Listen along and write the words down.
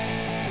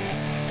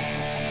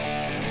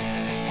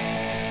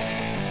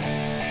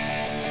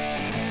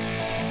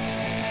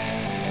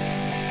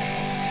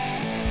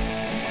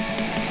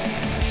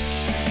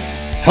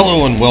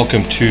Hello and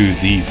welcome to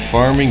the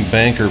Farming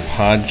Banker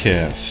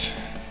podcast.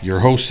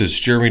 Your host is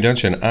Jeremy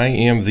Dutch and I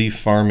am the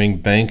Farming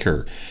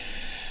Banker.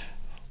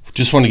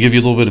 Just want to give you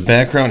a little bit of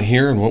background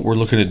here and what we're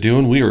looking at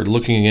doing. We are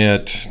looking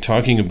at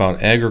talking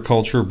about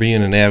agriculture,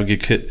 being an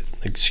advocate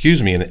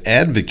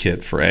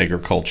for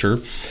agriculture.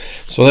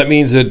 So that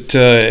means that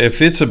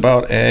if it's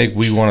about ag,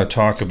 we want to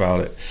talk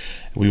about it.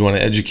 We want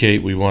to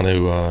educate, we want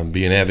to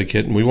be an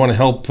advocate, and we want to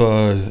help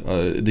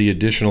the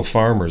additional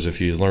farmers. If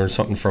you learn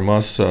something from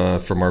us,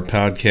 from our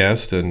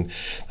podcast, and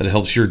that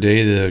helps your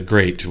day,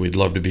 great. We'd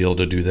love to be able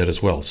to do that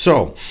as well.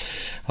 So,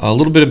 a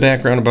little bit of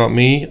background about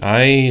me.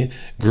 I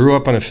grew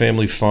up on a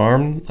family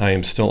farm. I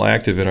am still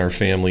active in our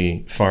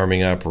family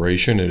farming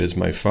operation. It is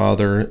my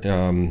father,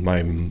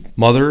 my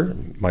mother,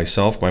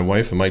 myself, my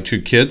wife, and my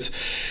two kids.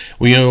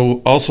 We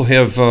also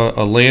have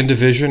a land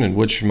division in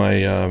which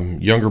my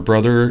younger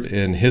brother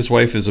and his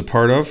wife is a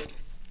part of.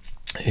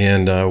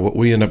 And what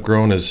we end up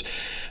growing is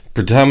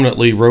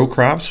predominantly row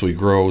crops. We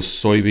grow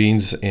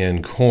soybeans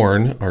and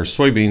corn. Our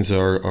soybeans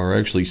are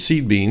actually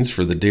seed beans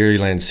for the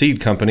Dairyland Seed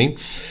Company.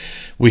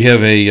 We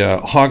have a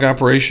hog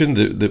operation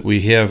that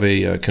we have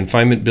a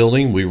confinement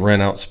building. We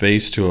rent out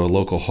space to a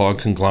local hog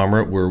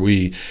conglomerate where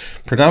we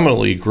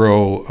predominantly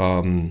grow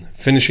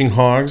finishing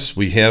hogs.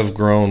 We have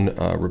grown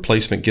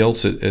replacement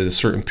gilts at a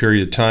certain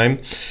period of time.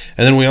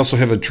 And then we also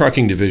have a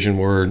trucking division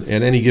where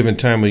at any given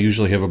time we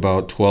usually have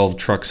about 12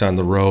 trucks on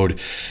the road.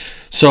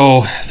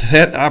 So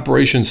that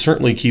operation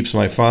certainly keeps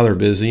my father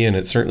busy, and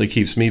it certainly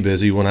keeps me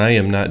busy when I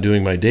am not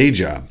doing my day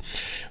job,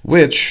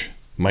 which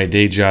my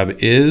day job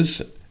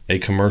is a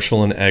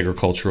commercial and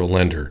agricultural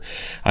lender.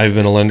 I've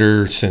been a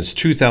lender since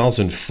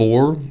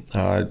 2004.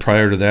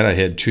 Prior to that, I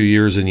had 2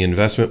 years in the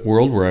investment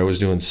world where I was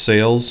doing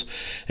sales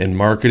and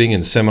marketing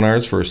and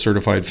seminars for a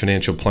certified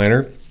financial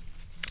planner.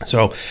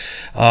 So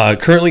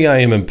currently I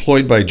am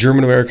employed by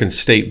German American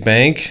State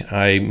Bank.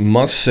 I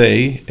must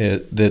say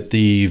that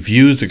the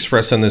views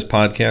expressed on this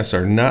podcast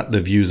are not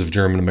the views of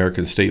German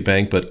American State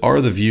Bank, but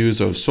are the views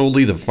of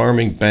solely the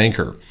Farming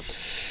Banker.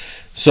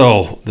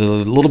 So a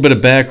little bit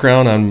of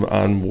background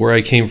on where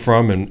I came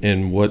from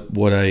and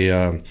what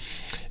I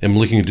am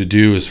looking to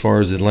do as far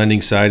as the lending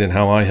side and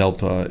how I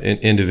help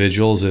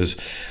individuals is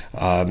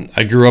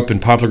I grew up in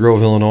Poplar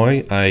Grove,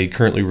 Illinois. I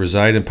currently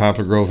reside in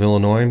Poplar Grove,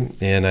 Illinois,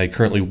 and I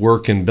currently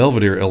work in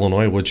Belvedere,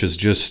 Illinois, which is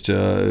just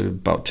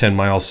about 10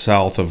 miles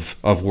south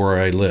of where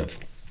I live.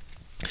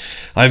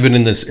 I've been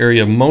in this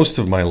area most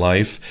of my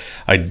life.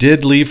 I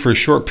did leave for a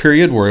short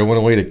period where I went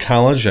away to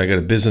college. I got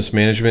a business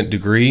management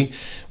degree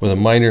with a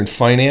minor in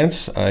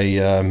finance.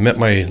 I met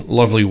my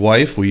lovely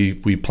wife.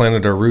 We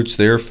planted our roots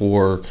there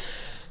for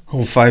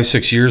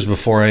 5-6 years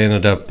before I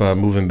ended up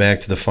moving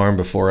back to the farm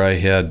before I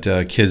had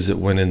kids that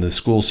went in the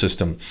school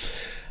system.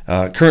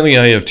 Currently,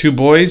 I have two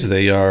boys.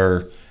 They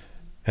are,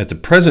 at the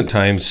present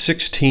time,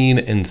 16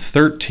 and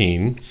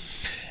 13.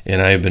 And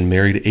I have been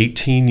married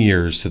 18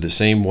 years to the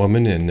same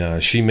woman,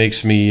 and she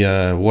makes me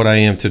what I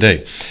am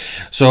today.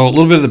 So a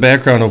little bit of the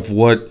background of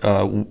what,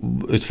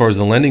 as far as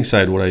the lending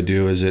side, what I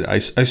do is that I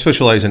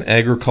specialize in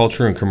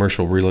agriculture and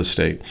commercial real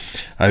estate.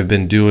 I've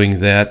been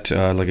doing that,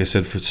 like I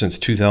said, since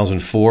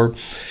 2004.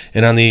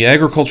 And on the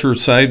agriculture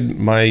side,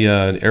 my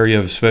area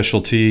of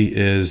specialty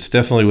is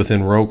definitely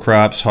within row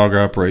crops, hog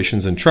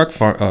operations, and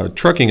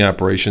trucking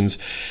operations,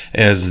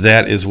 as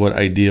that is what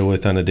I deal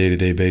with on a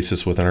day-to-day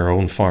basis within our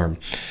own farm.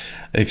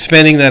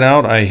 Expanding that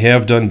out, I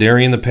have done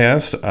dairy in the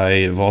past. I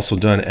have also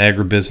done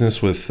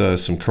agribusiness with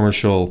some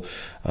commercial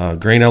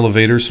grain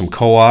elevators, some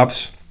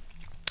co-ops,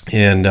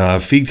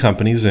 and feed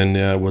companies,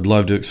 and would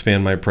love to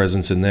expand my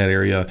presence in that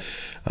area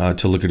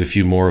to look at a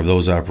few more of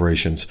those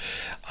operations.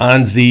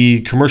 On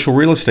the commercial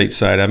real estate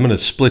side, I'm going to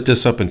split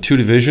this up in two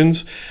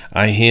divisions.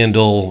 I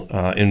handle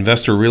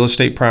investor real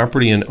estate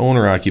property and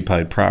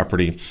owner-occupied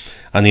property.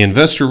 On the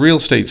investor real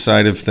estate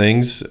side of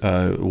things,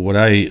 what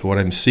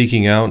I'm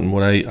seeking out and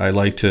what I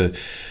like to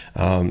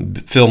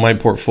fill my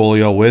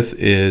portfolio with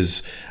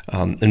is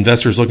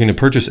investors looking to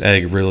purchase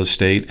ag real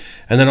estate,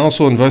 and then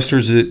also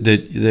investors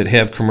that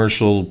have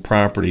commercial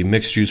property,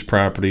 mixed-use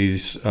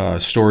properties,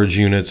 storage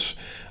units,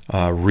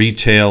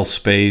 retail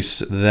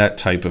space, that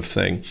type of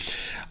thing.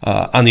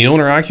 On the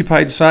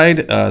owner-occupied side,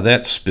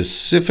 that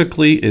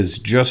specifically is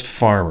just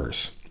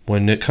farmers.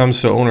 When it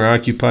comes to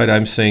owner-occupied,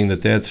 I'm saying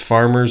that's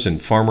farmers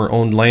and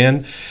farmer-owned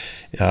land.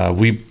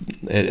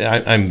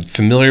 I'm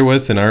familiar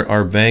with, and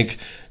our bank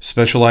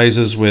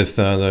specializes with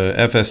the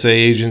FSA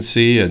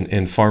agency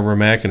and Farmer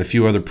Mac and a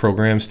few other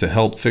programs to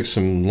help fix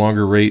some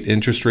longer rate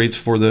interest rates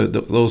for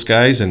those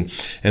guys, and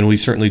we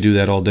certainly do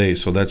that all day.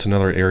 So that's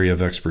another area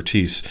of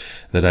expertise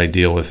that I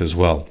deal with as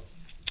well.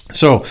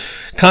 So,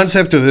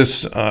 concept of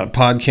this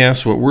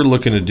podcast, what we're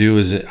looking to do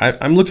is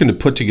I'm looking to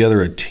put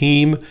together a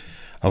team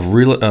of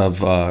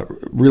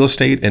real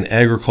estate and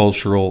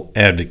agricultural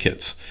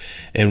advocates.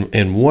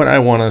 And what I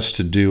want us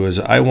to do is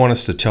I want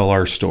us to tell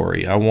our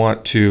story. I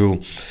want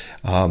to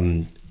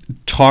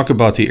talk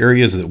about the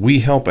areas that we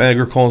help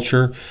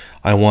agriculture.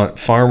 I want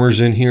farmers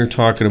in here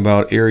talking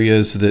about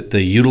areas that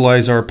they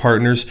utilize our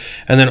partners,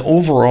 and then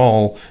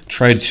overall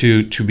try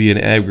to be an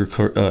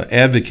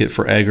advocate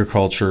for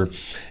agriculture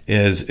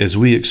as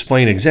we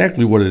explain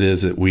exactly what it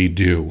is that we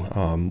do.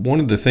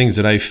 One of the things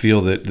that I feel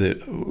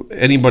that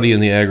anybody in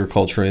the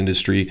agriculture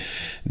industry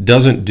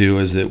doesn't do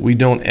is that we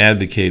don't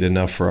advocate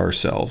enough for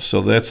ourselves.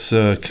 So that's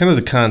kind of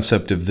the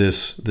concept of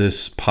this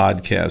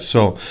podcast.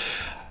 So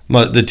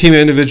the team of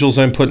individuals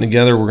I'm putting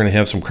together, we're going to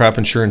have some crop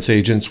insurance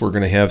agents. We're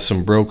going to have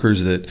some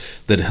brokers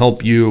that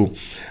help you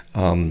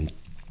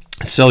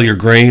sell your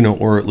grain,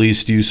 or at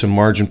least use some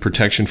margin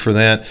protection for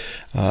that.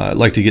 I'd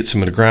like to get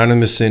some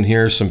agronomists in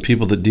here, some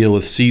people that deal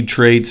with seed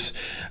traits,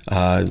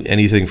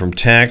 anything from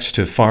tax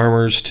to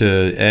farmers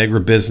to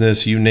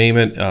agribusiness, you name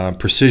it,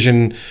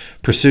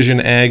 precision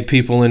ag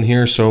people in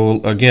here.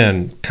 So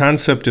again,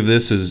 concept of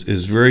this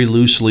is very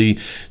loosely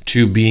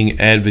to being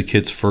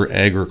advocates for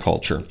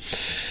agriculture.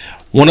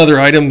 One other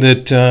item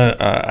that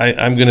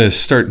I'm going to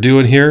start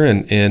doing here,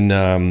 and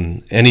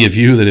any of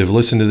you that have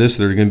listened to this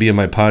that are going to be in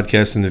my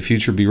podcast in the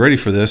future, be ready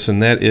for this,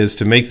 and that is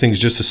to make things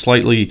just a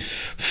slightly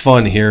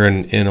fun here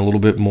and a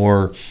little bit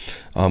more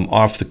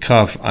off the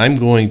cuff. I'm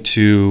going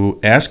to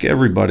ask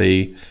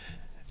everybody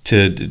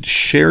to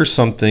share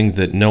something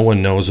that no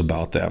one knows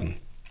about them.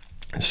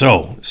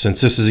 So, since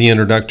this is the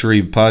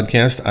introductory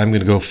podcast, I'm going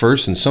to go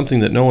first. And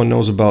something that no one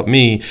knows about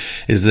me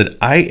is that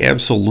I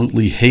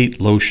absolutely hate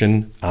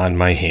lotion on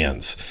my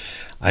hands.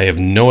 I have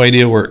no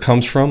idea where it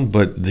comes from,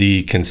 but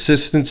the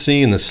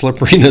consistency and the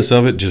slipperiness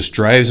of it just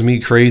drives me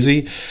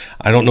crazy.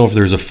 I don't know if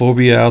there's a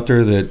phobia out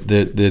there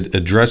that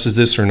addresses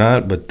this or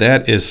not, but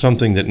that is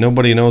something that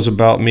nobody knows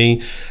about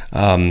me.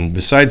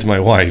 Besides my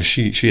wife,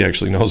 she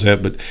actually knows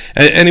that, but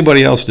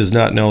anybody else does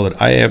not know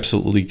that I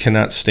absolutely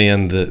cannot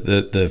stand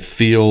the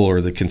feel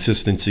or the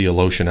consistency of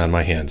lotion on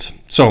my hands.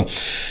 So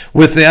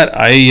with that,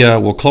 I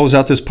will close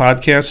out this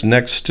podcast.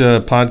 Next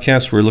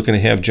podcast, we're looking to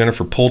have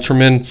Jennifer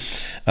Polterman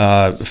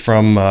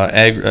from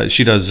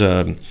she does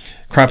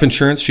crop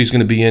insurance. She's going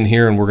to be in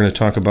here, and we're going to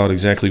talk about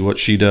exactly what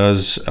she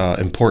does,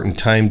 important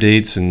time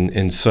dates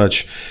and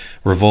such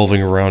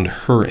revolving around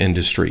her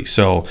industry.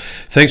 So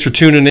thanks for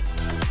tuning in.